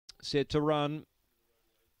Set to run.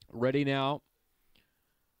 Ready now.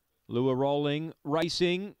 Lure rolling,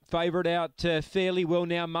 racing, favourite out fairly well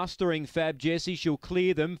now, mustering Fab Jessie. She'll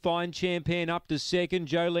clear them. Fine Champagne up to second.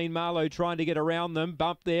 Jolene Marlowe trying to get around them.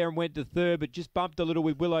 Bumped there and went to third, but just bumped a little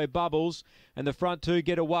with Willow Bubbles. And the front two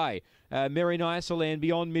get away. Mary Niceland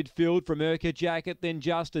beyond midfield from Urca Jacket, then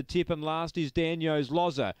Just a Tip, and last is Daniel's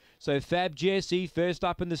Loza. So Fab Jessie first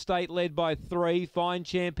up in the state, led by 3. Fine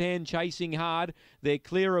Champagne chasing hard. They're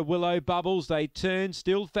clear of Willow Bubbles. They turn,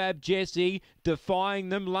 still Fab Jessie defying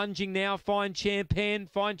them, lunging now. Fine Champagne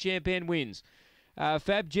wins.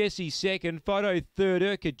 Fab Jessie second, Photo third,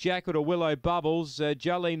 Urca Jacket or Willow Bubbles.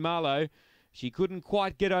 Jolene Marlowe, she couldn't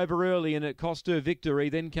quite get over early and it cost her victory.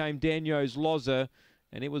 Then came Daniel's Loza,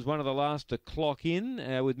 and it was one of the last to clock in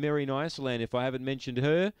with Mary Niceland. If I haven't mentioned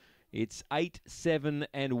her, it's 8, 7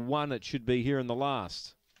 and 1 it should be here in the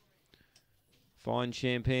last. Fine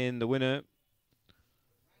Champagne the winner.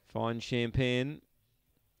 Fine Champagne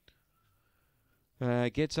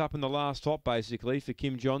gets up in the last top basically for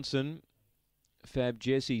Kim Johnson. Fab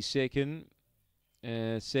Jessie second.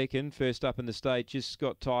 First up in the state, just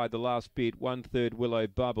got tied the last bit. 1/3 Willow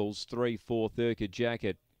Bubbles, 3/4 Urca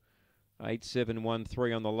Jacket. 8, 7, 1,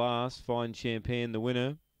 3 on the last. Fine Champagne the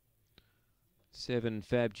winner. 7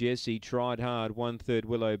 Fab Jessie tried hard. 1/3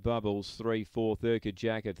 Willow Bubbles, 3/4 Urca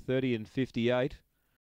Jacket. 30 and 58.